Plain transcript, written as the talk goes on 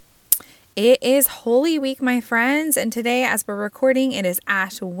It is Holy Week, my friends, and today, as we're recording, it is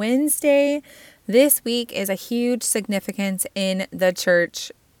Ash Wednesday. This week is a huge significance in the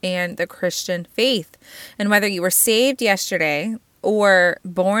church and the Christian faith. And whether you were saved yesterday or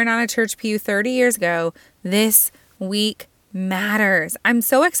born on a church pew 30 years ago, this week matters. I'm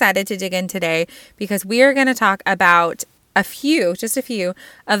so excited to dig in today because we are going to talk about just a few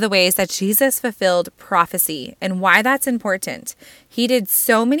of the ways that Jesus fulfilled prophecy and why that's important. He did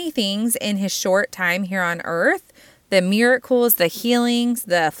so many things in his short time here on earth, the miracles, the healings,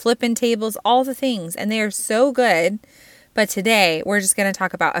 the flipping tables, all the things, and they are so good. But today we're just going to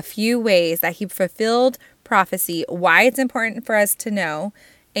talk about a few ways that he fulfilled prophecy, why it's important for us to know,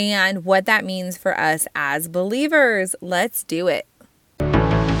 and what that means for us as believers. Let's do it.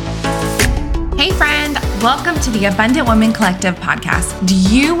 Hey friend, welcome to the Abundant Women Collective podcast. Do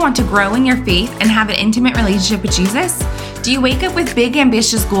you want to grow in your faith and have an intimate relationship with Jesus? Do you wake up with big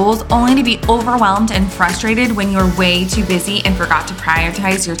ambitious goals only to be overwhelmed and frustrated when you're way too busy and forgot to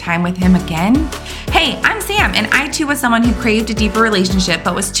prioritize your time with Him again? Hey, I'm Sam, and I too was someone who craved a deeper relationship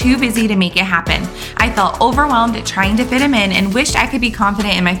but was too busy to make it happen. I felt overwhelmed at trying to fit Him in and wished I could be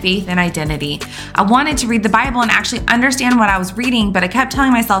confident in my faith and identity. I wanted to read the Bible and actually understand what I was reading, but I kept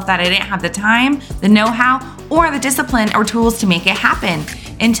telling myself that I didn't have the time, the know-how, or the discipline or tools to make it happen,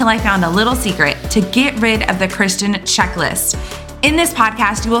 until I found a little secret to get rid of the Christian checklist. In this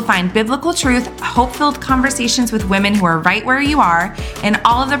podcast, you will find biblical truth, hope-filled conversations with women who are right where you are, and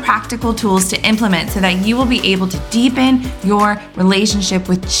all of the practical tools to implement so that you will be able to deepen your relationship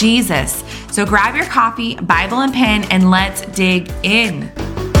with Jesus. So grab your coffee, Bible, and pen, and let's dig in.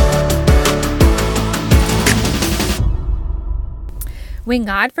 When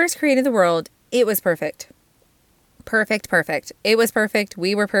God first created the world, it was perfect. Perfect. It was perfect.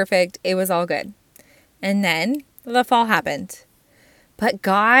 We were perfect. It was all good. And then the fall happened. But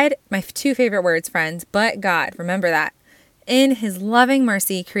God, my two favorite words, friends, but God, remember that, in His loving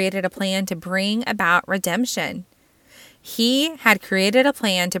mercy created a plan to bring about redemption. He had created a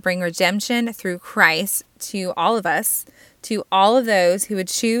plan to bring redemption through Christ to all of us, to all of those who would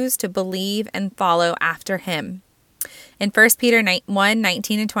choose to believe and follow after Him. In 1 Peter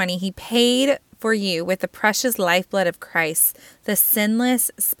 1:19 and 20, He paid for you with the precious lifeblood of Christ, the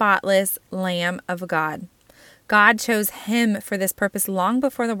sinless, spotless Lamb of God. God chose Him for this purpose long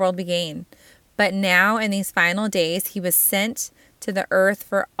before the world began. But now, in these final days, He was sent to the earth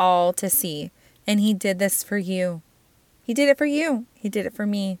for all to see. And He did this for you. He did it for you. He did it for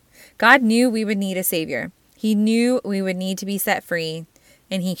me. God knew we would need a Savior. He knew we would need to be set free.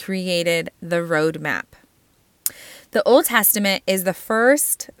 And He created the roadmap. The Old Testament is the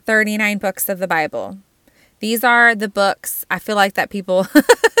first 39 books of the Bible. These are the books I feel like that people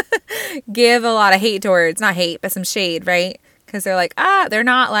give a lot of hate towards. Not hate, but some shade, right? Because they're like, they're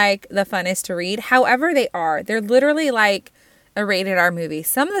not like the funnest to read. However, they are. They're literally like a rated R movie.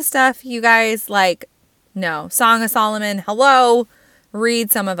 Some of the stuff you guys like, no. Song of Solomon, hello. Read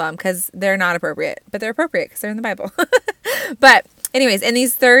some of them because they're not appropriate. But they're appropriate because they're in the Bible. But anyways, in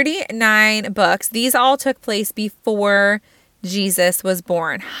these 39 books, these all took place before Jesus was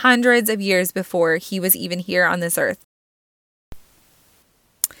born, hundreds of years before He was even here on this earth.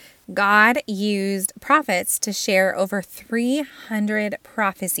 God used prophets to share over 300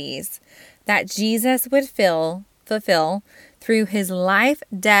 prophecies that Jesus would fulfill through His life,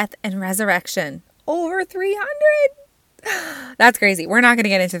 death, and resurrection. Over 300! That's crazy. We're not going to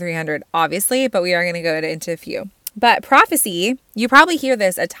get into 300, obviously, but we are going to go into a few. But prophecy, you probably hear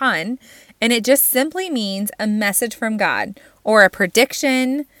this a ton, and it just simply means a message from God or a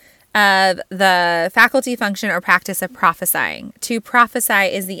prediction of the faculty, function, or practice of prophesying. To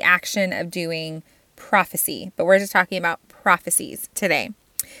prophesy is the action of doing prophecy, but we're just talking about prophecies today.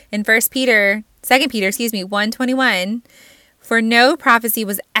 In 2 Peter, 1:21, for no prophecy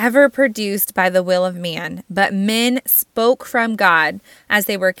was ever produced by the will of man, but men spoke from God as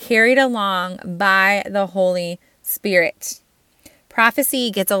they were carried along by the Holy Spirit.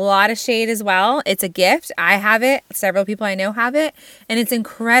 Prophecy gets a lot of shade as well. It's a gift. I have it. Several people I know have it, and it's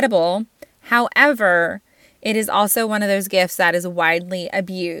incredible. However, it is also one of those gifts that is widely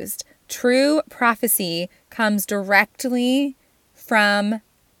abused. True prophecy comes directly from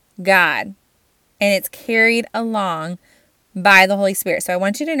God, and it's carried along by the Holy Spirit. So I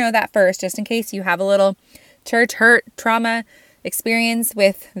want you to know that first, just in case you have a little church hurt, trauma experience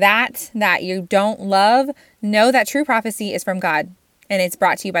with that you don't love. Know that true prophecy is from God, and it's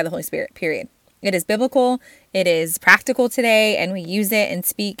brought to you by the Holy Spirit, period. It is biblical, it is practical today, and we use it and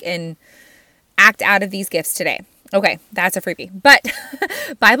speak and act out of these gifts today. Okay, that's a freebie. But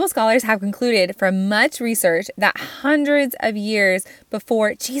Bible scholars have concluded from much research that hundreds of years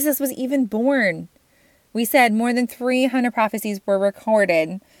before Jesus was even born, we said more than 300 prophecies were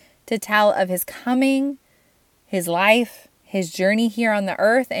recorded to tell of his coming, his life, his journey here on the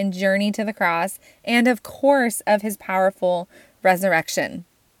earth and journey to the cross, and of course of his powerful resurrection.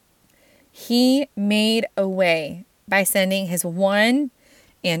 He made a way by sending his one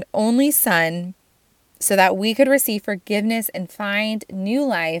and only Son so that we could receive forgiveness and find new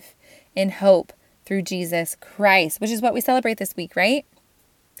life and hope through Jesus Christ, which is what we celebrate this week, right?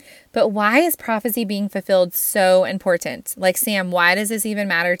 But why is prophecy being fulfilled so important? Like, Sam, why does this even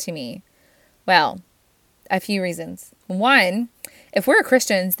matter to me? Well, a few reasons. One, if we're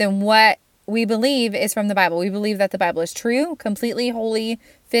Christians, then what we believe is from the Bible. We believe that the Bible is true, completely holy,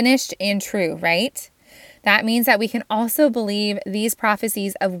 finished, and true, right? That means that we can also believe these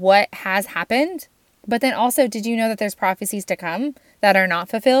prophecies of what has happened. But then also, did you know that there's prophecies to come that are not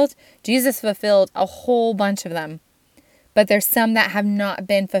fulfilled? Jesus fulfilled a whole bunch of them. But there's some that have not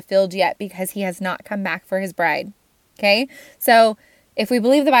been fulfilled yet because he has not come back for his bride. Okay? So if we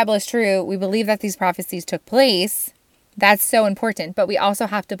believe the Bible is true, we believe that these prophecies took place. That's so important. But we also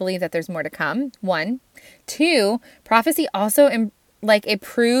have to believe that there's more to come. 1. 2, prophecy also, it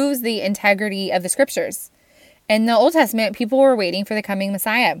proves the integrity of the scriptures. In the Old Testament, people were waiting for the coming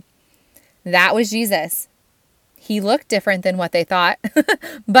Messiah. That was Jesus. He looked different than what they thought,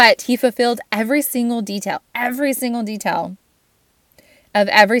 but he fulfilled every single detail of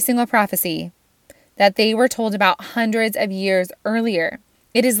every single prophecy that they were told about hundreds of years earlier.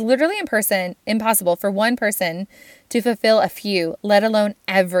 It is literally impossible for one person to fulfill a few, let alone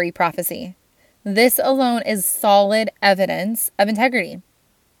every prophecy. This alone is solid evidence of integrity.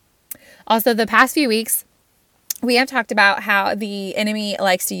 Also, the past few weeks, we have talked about how the enemy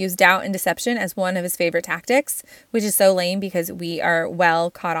likes to use doubt and deception as one of his favorite tactics, which is so lame because we are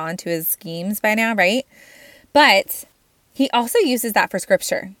well caught on to his schemes by now, right? But he also uses that for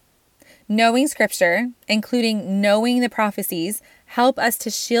scripture. Knowing scripture, including knowing the prophecies, help us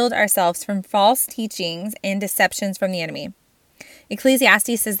to shield ourselves from false teachings and deceptions from the enemy.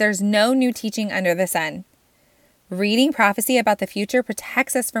 Ecclesiastes says there's no new teaching under the sun. Reading prophecy about the future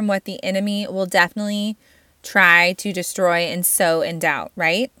protects us from what the enemy will definitely try to destroy and sow in doubt,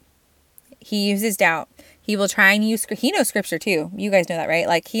 right? He uses doubt. He will try and he knows scripture too. You guys know that, right?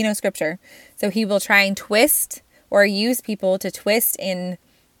 Like, he knows scripture. So he will try and twist or use people to twist and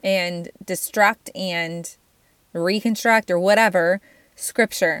destruct and reconstruct or whatever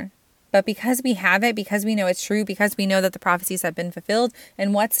scripture. But because we have it, because we know it's true, because we know that the prophecies have been fulfilled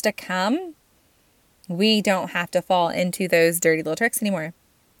and what's to come, we don't have to fall into those dirty little tricks anymore.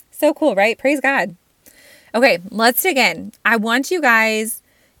 So cool, right? Praise God. Okay, let's dig in. I want you guys,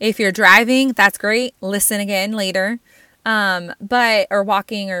 if you're driving, that's great. Listen again later. Or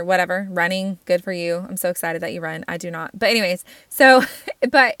walking or whatever, running, good for you. I'm so excited that you run. I do not. But anyways,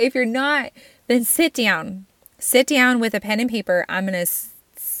 but if you're not, then sit down with a pen and paper. I'm going to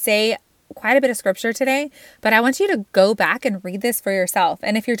say quite a bit of scripture today, but I want you to go back and read this for yourself.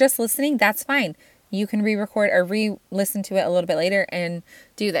 And if you're just listening, that's fine. You can re-record or re-listen to it a little bit later and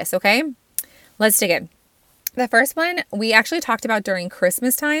do this. Okay, let's dig in. The first one we actually talked about during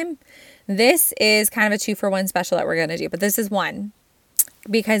Christmas time. This is kind of a 2-for-1 special that we're going to do, but this is one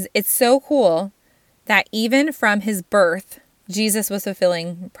because it's so cool that even from his birth, Jesus was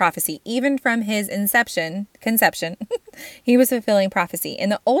fulfilling prophecy. Even from his conception, he was fulfilling prophecy. In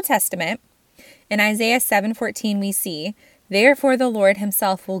the Old Testament, in Isaiah 7:14, we see, "Therefore the Lord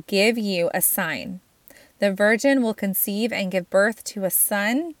himself will give you a sign. The virgin will conceive and give birth to a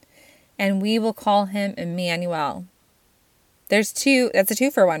son, and we will call him Emmanuel." That's a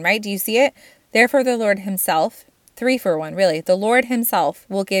 2-for-1, right? Do you see it? Therefore the Lord himself, 3-for-1, really. The Lord himself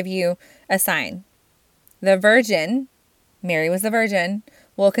will give you a sign. The virgin, Mary was the virgin,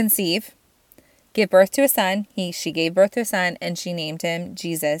 will conceive, give birth to a son. She gave birth to a son, and she named him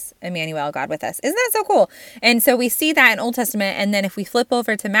Jesus, Emmanuel, God with us. Isn't that so cool? And so we see that in Old Testament, and then if we flip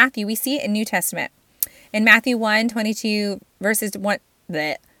over to Matthew, we see it in New Testament. In Matthew 1, verses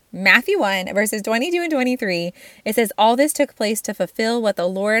 22 and 23, it says, "All this took place to fulfill what the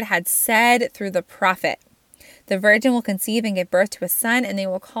Lord had said through the prophet. The virgin will conceive and give birth to a son, and they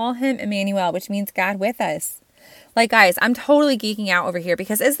will call him Emmanuel," which means God with us. Like, guys, I'm totally geeking out over here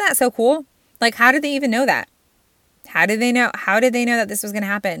because isn't that so cool? Like, how did they even know that? How did they know that this was going to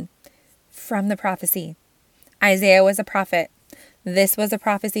happen? From the prophecy. Isaiah was a prophet. This was a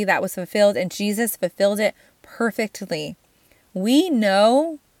prophecy that was fulfilled, and Jesus fulfilled it perfectly. We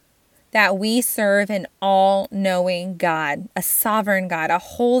know that we serve an all-knowing God, a sovereign God, a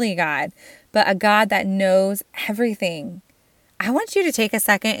holy God. but a God that knows everything. I want you to take a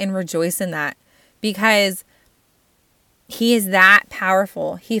second and rejoice in that, because he is that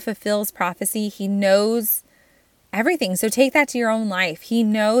powerful. He fulfills prophecy. He knows everything. So take that to your own life. He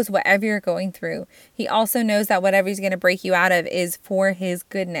knows whatever you're going through. He also knows that whatever he's going to break you out of is for his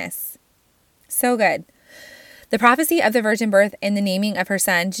goodness. So good. The prophecy of the virgin birth and the naming of her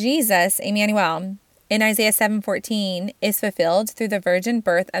son, Jesus, Emmanuel, in Isaiah 7:14 is fulfilled through the virgin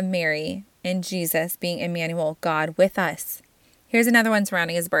birth of Mary and Jesus being Emmanuel, God with us. Here's another one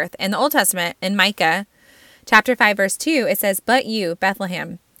surrounding his birth. In the Old Testament, in Micah chapter 5, verse 2, it says, "But you,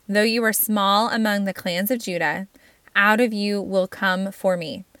 Bethlehem, though you are small among the clans of Judah, out of you will come for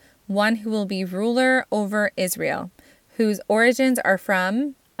me one who will be ruler over Israel, whose origins are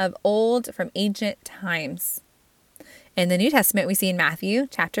from of old, from ancient times." In the New Testament, we see in Matthew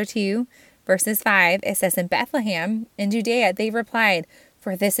chapter 2, verses 5, it says, "In Bethlehem, in Judea, they replied,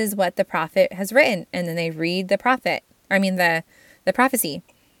 for this is what the prophet has written." And then they read the prophecy.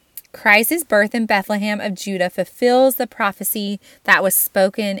 Christ's birth in Bethlehem of Judah fulfills the prophecy that was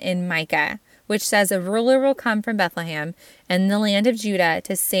spoken in Micah, which says a ruler will come from Bethlehem and the land of Judah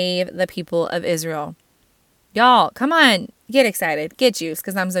to save the people of Israel. Y'all, come on, get excited, get juiced,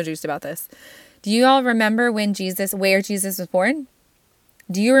 because I'm so juiced about this. Do you all remember where Jesus was born?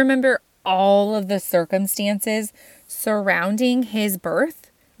 Do you remember all of the circumstances surrounding his birth?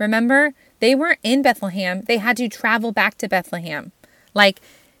 Remember, they weren't in Bethlehem. They had to travel back to Bethlehem. Like,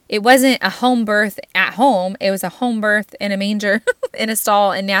 it wasn't a home birth at home. It was a home birth in a manger, in a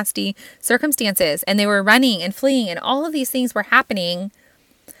stall, in nasty circumstances. And they were running and fleeing, and all of these things were happening.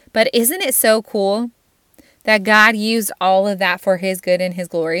 But isn't it so cool that God used all of that for his good and his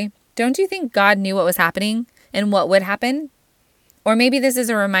glory? Don't you think God knew what was happening and what would happen? Or maybe this is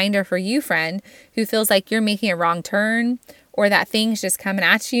a reminder for you, friend, who feels like you're making a wrong turn, or that thing's just coming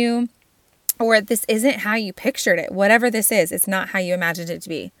at you, or this isn't how you pictured it. Whatever this is, it's not how you imagined it to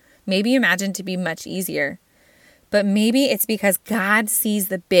be. Maybe you imagined it to be much easier, but maybe it's because God sees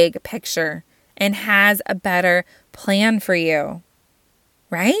the big picture and has a better plan for you,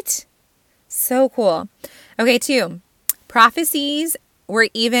 right? So cool. Okay, 2, prophecies were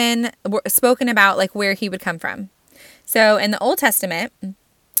spoken about, like where he would come from. So in the Old Testament,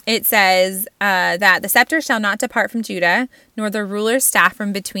 it says that the scepter shall not depart from Judah, nor the ruler's staff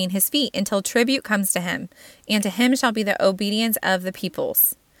from between his feet, until tribute comes to him, and to him shall be the obedience of the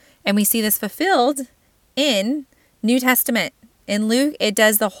peoples. And we see this fulfilled in New Testament. In Luke, it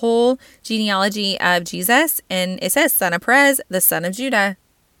does the whole genealogy of Jesus, and it says, son of Perez, the son of Judah.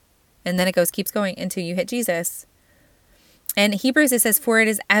 And then it keeps going until you hit Jesus. In Hebrews, it says, for it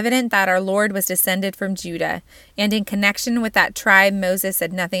is evident that our Lord was descended from Judah. And in connection with that tribe, Moses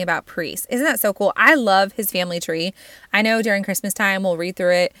said nothing about priests. Isn't that so cool? I love his family tree. I know during Christmas time, we'll read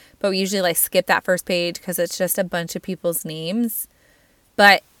through it, but we usually skip that first page because it's just a bunch of people's names.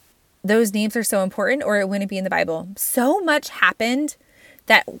 But those names are so important, or it wouldn't be in the Bible. So much happened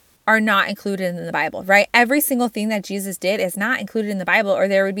that are not included in the Bible, right? Every single thing that Jesus did is not included in the Bible, or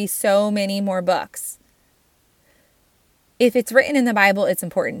there would be so many more books. If it's written in the Bible, it's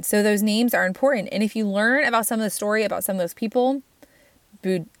important. So those names are important. And if you learn about some of the story about some of those people,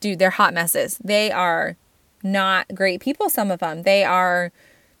 dude, they're hot messes. They are not great people, some of them. They are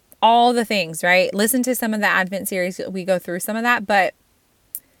all the things, right? Listen to some of the Advent series. We go through some of that. But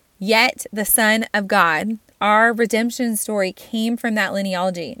yet the Son of God, our redemption story, came from that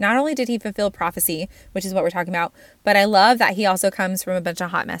genealogy. Not only did he fulfill prophecy, which is what we're talking about, but I love that he also comes from a bunch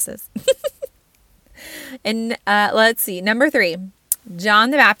of hot messes. And let's see. Number 3,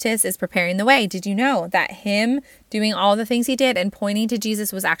 John the Baptist is preparing the way. Did you know that him doing all the things he did and pointing to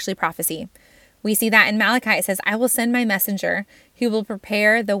Jesus was actually prophecy? We see that in Malachi. It says, I will send my messenger who will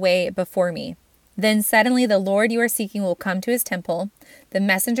prepare the way before me. Then suddenly the Lord you are seeking will come to his temple. The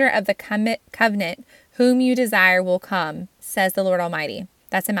messenger of the covenant whom you desire will come, says the Lord Almighty.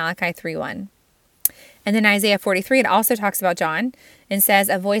 That's in Malachi 3:1. And then Isaiah 43, it also talks about John and says,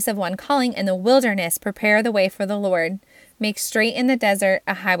 a voice of one calling in the wilderness, prepare the way for the Lord. Make straight in the desert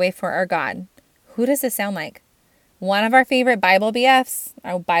a highway for our God. Who does this sound like? One of our favorite Bible BFs,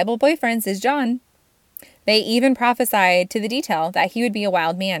 our Bible boyfriends, is John. They even prophesied to the detail that he would be a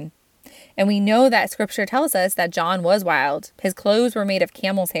wild man. And we know that scripture tells us that John was wild. His clothes were made of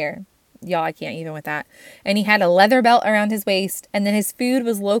camel's hair. Y'all, I can't even with that. And he had a leather belt around his waist. And then his food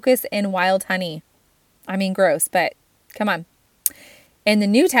was locusts and wild honey. I mean, gross, but come on. In the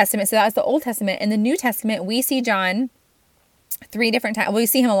New Testament, so that's the Old Testament. In the New Testament, we see John 3 different times. Well, we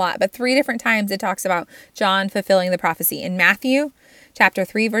see him a lot, but 3 different times it talks about John fulfilling the prophecy. In Matthew chapter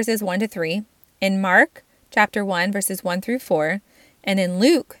 3, verses 1-3. In Mark chapter 1, verses 1-4. and in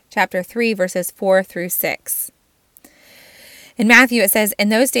Luke chapter 3, verses 4 through 6. In Matthew, it says, "In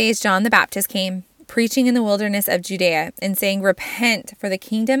those days John the Baptist came, preaching in the wilderness of Judea, and saying, 'Repent, for the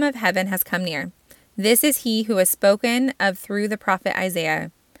kingdom of heaven has come near.' This is he who was spoken of through the prophet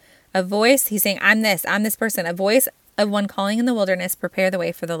Isaiah. A voice," he's saying, I'm this person, "a voice of one calling in the wilderness, prepare the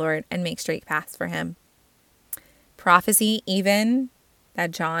way for the Lord and make straight paths for him." Prophecy even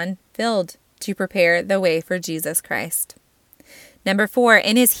that John filled to prepare the way for Jesus Christ. Number 4,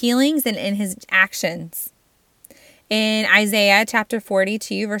 in his healings and in his actions. In Isaiah chapter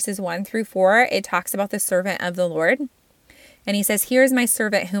 42, verses 1 through 4, it talks about the servant of the Lord. And he says, "Here is my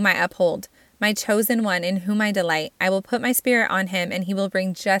servant whom I uphold, my chosen one in whom I delight. I will put my spirit on him, and he will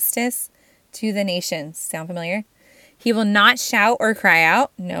bring justice to the nations." Sound familiar? "He will not shout or cry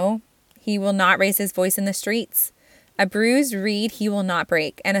out." No, he will not raise his voice in the streets. "A bruised reed he will not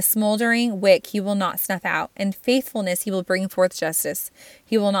break, and a smoldering wick he will not snuff out. In faithfulness he will bring forth justice.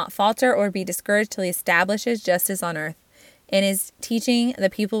 He will not falter or be discouraged till he establishes justice on earth. In his teaching the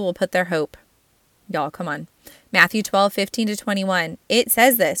people will put their hope." Y'all, come on. Matthew 12:15-21. It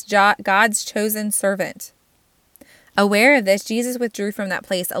says this, God's chosen servant. Aware of this, Jesus withdrew from that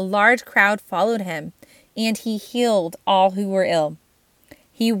place. A large crowd followed him, and he healed all who were ill.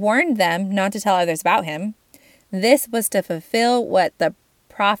 He warned them not to tell others about him. This was to fulfill what the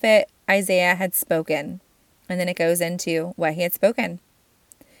prophet Isaiah had spoken. And then it goes into what he had spoken.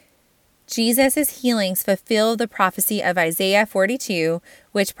 Jesus' healings fulfill the prophecy of Isaiah 42,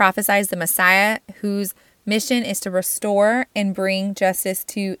 which prophesies the Messiah whose mission is to restore and bring justice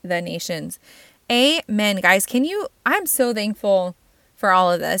to the nations. Amen, guys. I'm so thankful for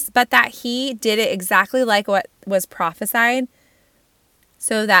all of this, but that he did it exactly like what was prophesied,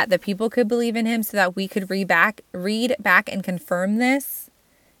 so that the people could believe in him, so that we could read back and confirm this.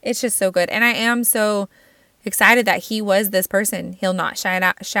 It's just so good. And I am so excited that he was this person. He'll not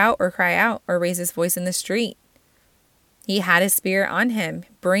shout or cry out or raise his voice in the street. He had his spirit on him.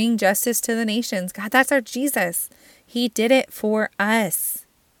 Bring justice to the nations. God, that's our Jesus. He did it for us.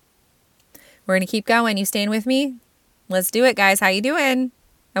 We're going to keep going. You staying with me? Let's do it, guys. How you doing?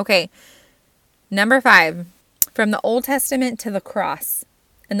 Okay. Number 5, from the Old Testament to the cross.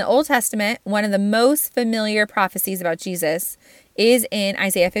 In the Old Testament, one of the most familiar prophecies about Jesus is in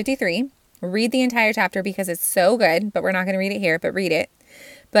Isaiah 53. Read the entire chapter because it's so good, but we're not going to read it here, but read it.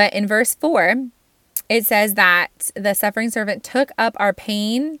 But in verse 4, it says that the suffering servant took up our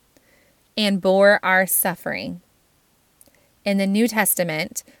pain and bore our suffering. In the New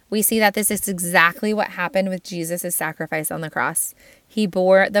Testament, we see that this is exactly what happened with Jesus' sacrifice on the cross. He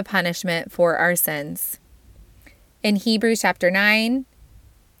bore the punishment for our sins. In Hebrews chapter 9,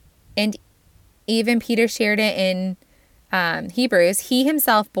 and even Peter shared it in Hebrews, he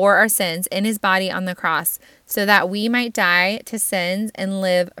himself bore our sins in his body on the cross so that we might die to sins and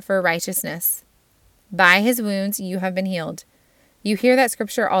live for righteousness. By his wounds you have been healed. You hear that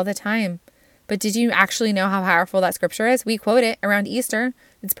scripture all the time, but did you actually know how powerful that scripture is? We quote it around Easter.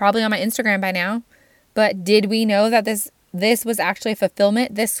 It's probably on my Instagram by now. But did we know that this was actually a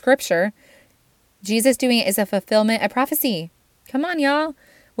fulfillment? This scripture, Jesus doing it, is a fulfillment, a prophecy. Come on, y'all.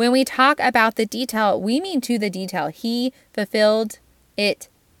 When we talk about the detail, we mean to the detail. He fulfilled it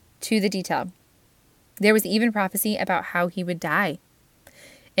to the detail. There was even prophecy about how he would die.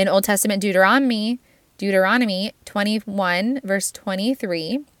 In Old Testament Deuteronomy 21, verse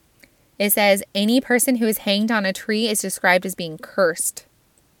 23, it says, "Any person who is hanged on a tree is described as being cursed."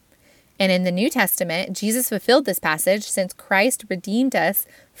 And in the New Testament, Jesus fulfilled this passage since Christ redeemed us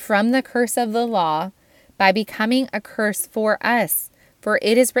from the curse of the law by becoming a curse for us. For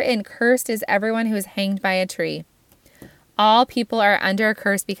it is written, "Cursed is everyone who is hanged by a tree." All people are under a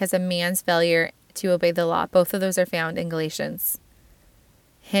curse because of man's failure to obey the law. Both of those are found in Galatians.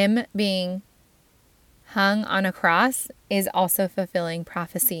 Him being hung on a cross is also fulfilling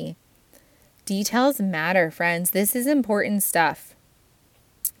prophecy. Details matter, friends. This is important stuff.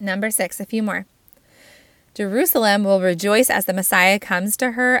 Number 6, a few more. Jerusalem will rejoice as the Messiah comes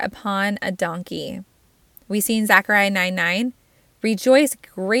to her upon a donkey. We see in Zechariah 9:9, "Rejoice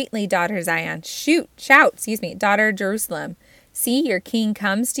greatly, daughter Zion. Shout, daughter Jerusalem. See, your king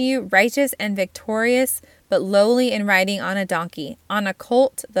comes to you, righteous and victorious, but lowly and riding on a donkey, on a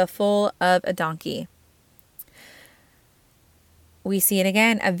colt, the foal of a donkey." We see it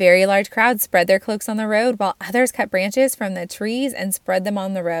again. A very large crowd spread their cloaks on the road, while others cut branches from the trees and spread them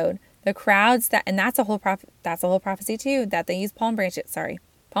on the road. The crowds that's a whole prophecy too, that they use palm branches.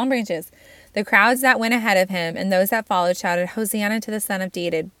 The crowds that went ahead of him and those that followed shouted, "Hosanna to the Son of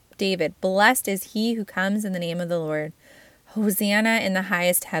David. Blessed is he who comes in the name of the Lord. Hosanna in the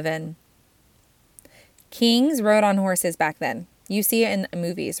highest heaven." Kings rode on horses back then. You see it in the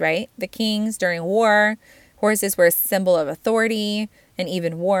movies, right? The kings during war, horses were a symbol of authority and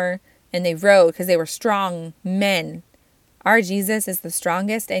even war, and they rode because they were strong men. Our Jesus is the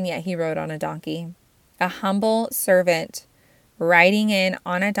strongest, and yet he rode on a donkey. A humble servant riding in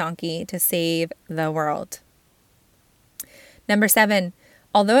on a donkey to save the world. Number 7,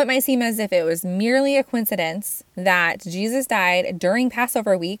 although it might seem as if it was merely a coincidence that Jesus died during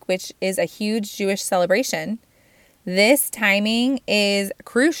Passover week, which is a huge Jewish celebration, this timing is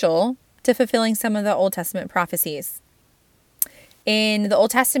crucial to fulfilling some of the Old Testament prophecies. In the Old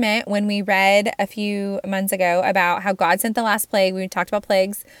Testament, when we read a few months ago about how God sent the last plague, we talked about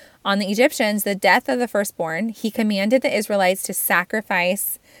plagues on the Egyptians, the death of the firstborn, he commanded the Israelites to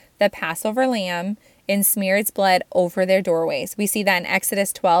sacrifice the Passover lamb and smear its blood over their doorways. We see that in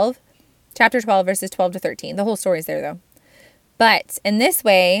Exodus 12, chapter 12, verses 12 to 13. The whole story is there, though. But in this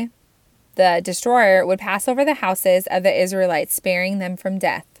way, the destroyer would pass over the houses of the Israelites, sparing them from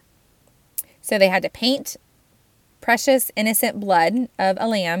death. So they had to paint precious, innocent blood of a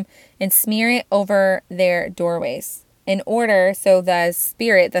lamb and smear it over their doorways in order so the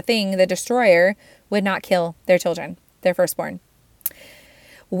spirit, the destroyer, would not kill their children, their firstborn.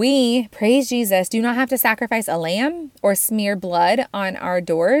 We, praise Jesus, do not have to sacrifice a lamb or smear blood on our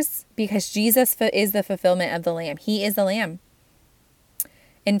doors because Jesus is the fulfillment of the lamb. He is the lamb.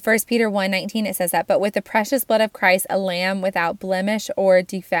 In 1 Peter 1:19, it says that, but with the precious blood of Christ, a lamb without blemish or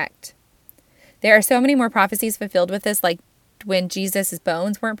defect. There are so many more prophecies fulfilled with this, like when Jesus'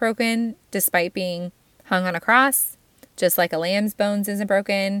 bones weren't broken despite being hung on a cross, just like a lamb's bones isn't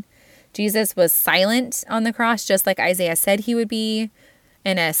broken. Jesus was silent on the cross, just like Isaiah said he would be.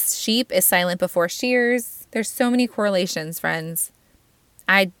 And a sheep is silent before shears. There's so many correlations, friends.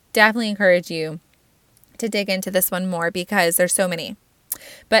 I definitely encourage you to dig into this one more because there's so many.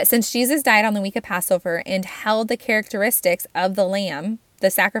 But since Jesus died on the week of Passover and held the characteristics of the lamb,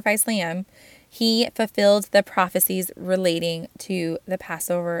 the sacrificed lamb, he fulfilled the prophecies relating to the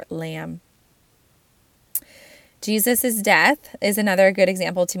Passover lamb. Jesus' death is another good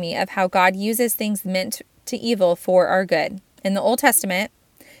example to me of how God uses things meant to evil for our good. In the Old Testament,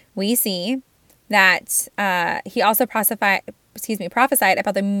 we see that he also prophesied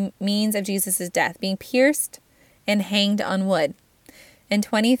about the means of Jesus' death, being pierced and hanged on wood. In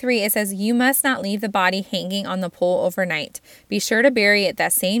 23, it says, you must not leave the body hanging on the pole overnight. Be sure to bury it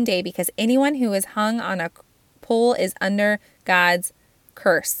that same day because anyone who is hung on a pole is under God's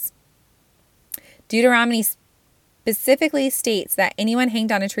curse. Deuteronomy specifically states that anyone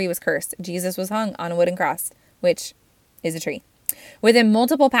hanged on a tree was cursed. Jesus was hung on a wooden cross, which is a tree. Within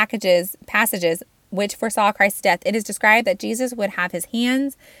multiple passages which foresaw Christ's death, it is described that Jesus would have his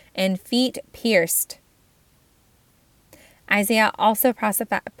hands and feet pierced. Isaiah also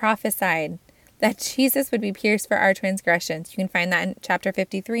prophesied that Jesus would be pierced for our transgressions. You can find that in chapter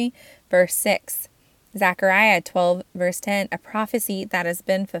 53, verse 6. Zechariah 12, verse 10, a prophecy that has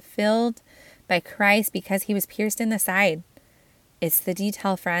been fulfilled by Christ because he was pierced in the side. It's the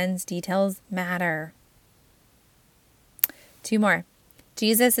detail, friends. Details matter. 2 more.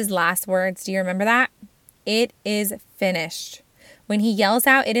 Jesus' last words. Do you remember that? It is finished. When he yells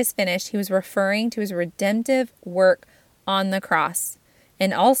out, it is finished, he was referring to his redemptive work on the cross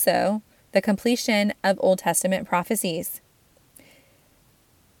and also the completion of Old Testament prophecies.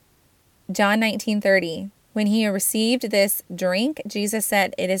 John 19:30. When he received this drink, Jesus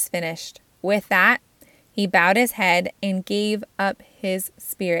said, it is finished. With that, he bowed his head and gave up his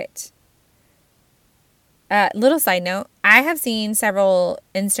spirit. Little side note, I have seen several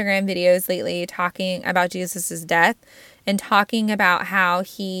Instagram videos lately talking about Jesus' death and talking about how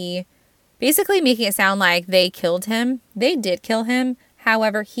he basically making it sound like they killed him. They did kill him.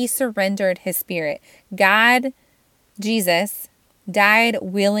 However, he surrendered his spirit. God, Jesus, died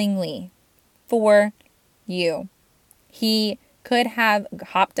willingly for you. He could have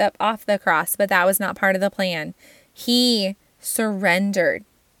hopped up off the cross, but that was not part of the plan. He surrendered.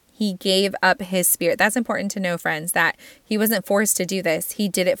 He gave up his spirit. That's important to know, friends, that he wasn't forced to do this. He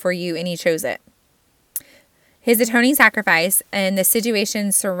did it for you and he chose it. His atoning sacrifice and the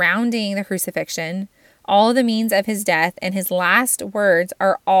situation surrounding the crucifixion, all the means of his death, and his last words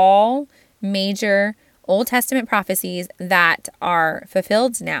are all major Old Testament prophecies that are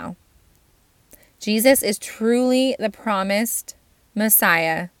fulfilled now. Jesus is truly the promised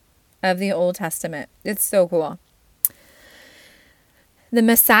Messiah of the Old Testament. It's so cool. The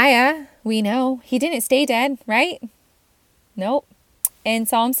Messiah, we know, he didn't stay dead, right? Nope. In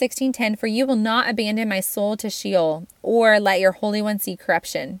Psalm 16:10, for you will not abandon my soul to Sheol or let your Holy One see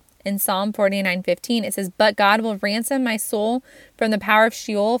corruption. In Psalm 49:15, it says, but God will ransom my soul from the power of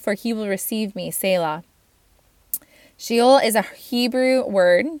Sheol, for he will receive me, Selah. Sheol is a Hebrew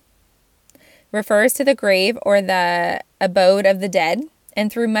word, refers to the grave or the abode of the dead.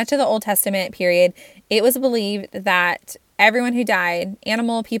 And through much of the Old Testament period, it was believed that everyone who died,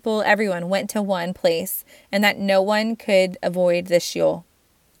 animal, people, everyone, went to one place and that no one could avoid the Sheol.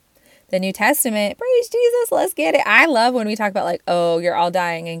 The New Testament, praise Jesus, let's get it. I love when we talk about like, oh, you're all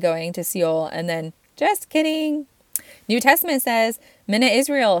dying and going to Sheol, and then just kidding. New Testament says, Men of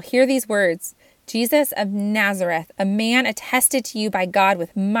Israel, hear these words. Jesus of Nazareth, a man attested to you by God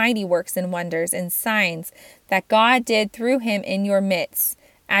with mighty works and wonders and signs that God did through him in your midst.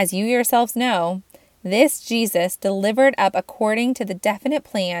 As you yourselves know, this Jesus delivered up according to the definite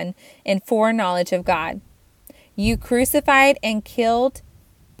plan and foreknowledge of God. You crucified and killed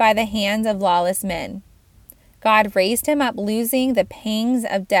by the hands of lawless men. God raised him up, losing the pangs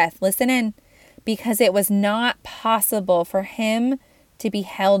of death. Listen in, because it was not possible for him to be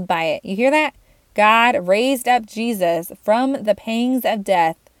held by it. You hear that? God raised up Jesus from the pangs of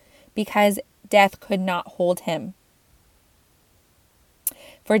death because death could not hold him.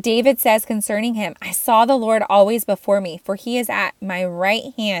 For David says concerning him, I saw the Lord always before me, for he is at my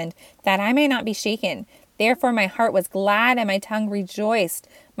right hand, that I may not be shaken. Therefore my heart was glad and my tongue rejoiced.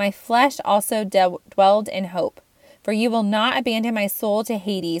 My flesh also dwelled in hope. For you will not abandon my soul to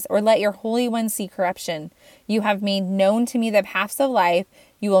Hades, or let your Holy One see corruption. You have made known to me the paths of life.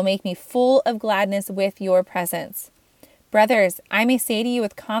 You will make me full of gladness with your presence. Brothers, I may say to you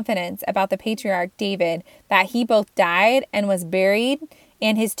with confidence about the patriarch David, that he both died and was buried,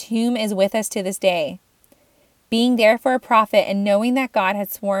 and his tomb is with us to this day. Being therefore a prophet, and knowing that God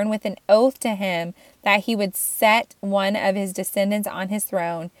had sworn with an oath to him that he would set one of his descendants on his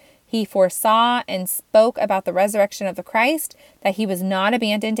throne, he foresaw and spoke about the resurrection of the Christ, that he was not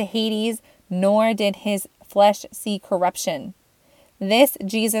abandoned to Hades, nor did his flesh see corruption. This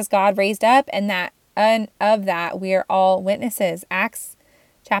Jesus God raised up, and of that we are all witnesses. Acts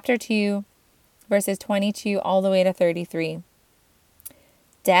chapter 2, verses 22 all the way to 33.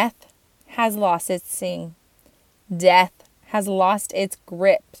 Death has lost its sting. Death has lost its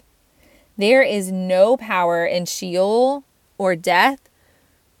grip. There is no power in Sheol or death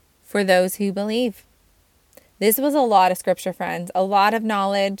for those who believe. This was a lot of scripture, friends, a lot of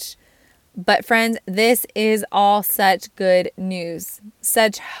knowledge. But friends, this is all such good news,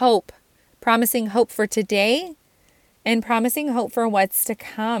 such hope, promising hope for today and promising hope for what's to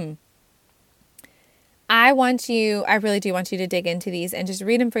come. I really do want you to dig into these and just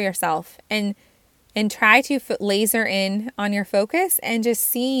read them for yourself and try to laser in on your focus and just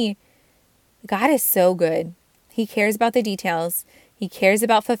see God is so good. He cares about the details. He cares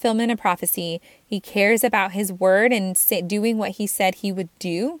about fulfillment of prophecy. He cares about his word and doing what he said he would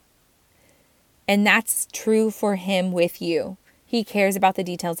do. And that's true for him with you. He cares about the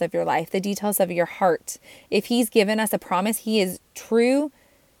details of your life, the details of your heart. If he's given us a promise, he is true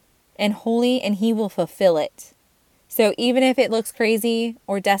and holy, and he will fulfill it. So even if it looks crazy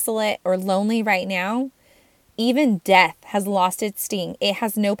or desolate or lonely right now, even death has lost its sting. It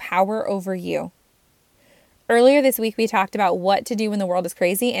has no power over you. Earlier this week, we talked about what to do when the world is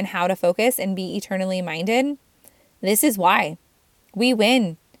crazy and how to focus and be eternally minded. This is why. We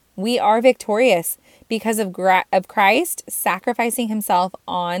win. We are victorious because of Christ sacrificing himself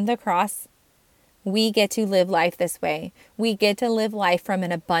on the cross. We get to live life this way. We get to live life from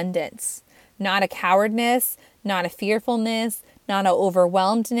an abundance, not a cowardness, not a fearfulness, not an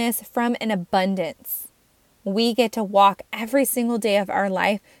overwhelmedness, from an abundance. We get to walk every single day of our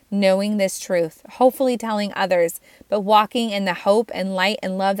life knowing this truth, hopefully telling others, but walking in the hope and light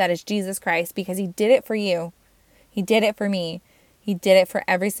and love that is Jesus Christ, because he did it for you. He did it for me. He did it for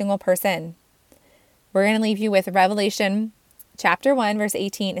every single person. We're going to leave you with Revelation chapter 1, verse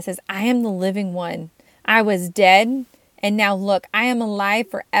 18. It says, I am the living one. I was dead, and now look, I am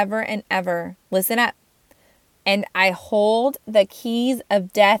alive forever and ever. Listen up. And I hold the keys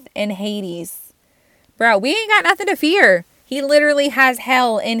of death and Hades. Bro, we ain't got nothing to fear. He literally has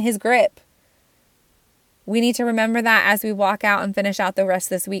hell in his grip. We need to remember that as we walk out and finish out the rest of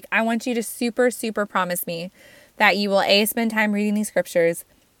this week. I want you to super promise me that you will A, spend time reading these scriptures,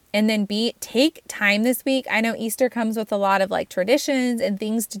 and then B, take time this week. I know Easter comes with a lot of like traditions and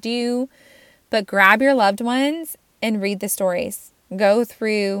things to do, but grab your loved ones and read the stories. Go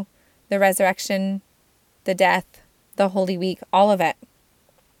through the resurrection, the death, the Holy Week, all of it.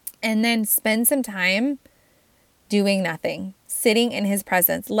 And then spend some time doing nothing, sitting in his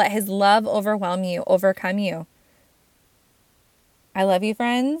presence. Let his love overwhelm you, overcome you. I love you,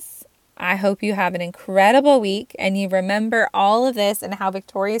 friends. I hope you have an incredible week and you remember all of this and how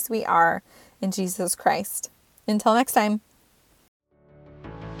victorious we are in Jesus Christ. Until next time.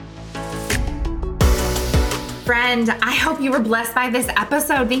 friend. I hope you were blessed by this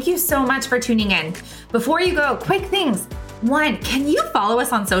episode. Thank you so much for tuning in. Before you go, quick things. 1, can you follow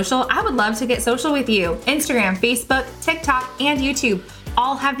us on social? I would love to get social with you. Instagram, Facebook, TikTok, and YouTube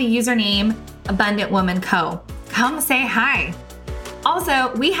all have the username Abundant Woman Co. Come say hi.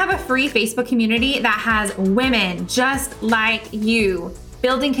 Also, we have a free Facebook community that has women just like you,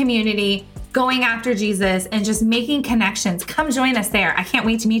 building community, going after Jesus, and just making connections. Come join us there. I can't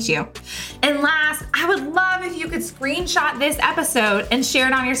wait to meet you. And last, I would love if you could screenshot this episode and share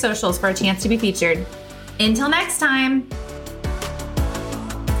it on your socials for a chance to be featured. Until next time.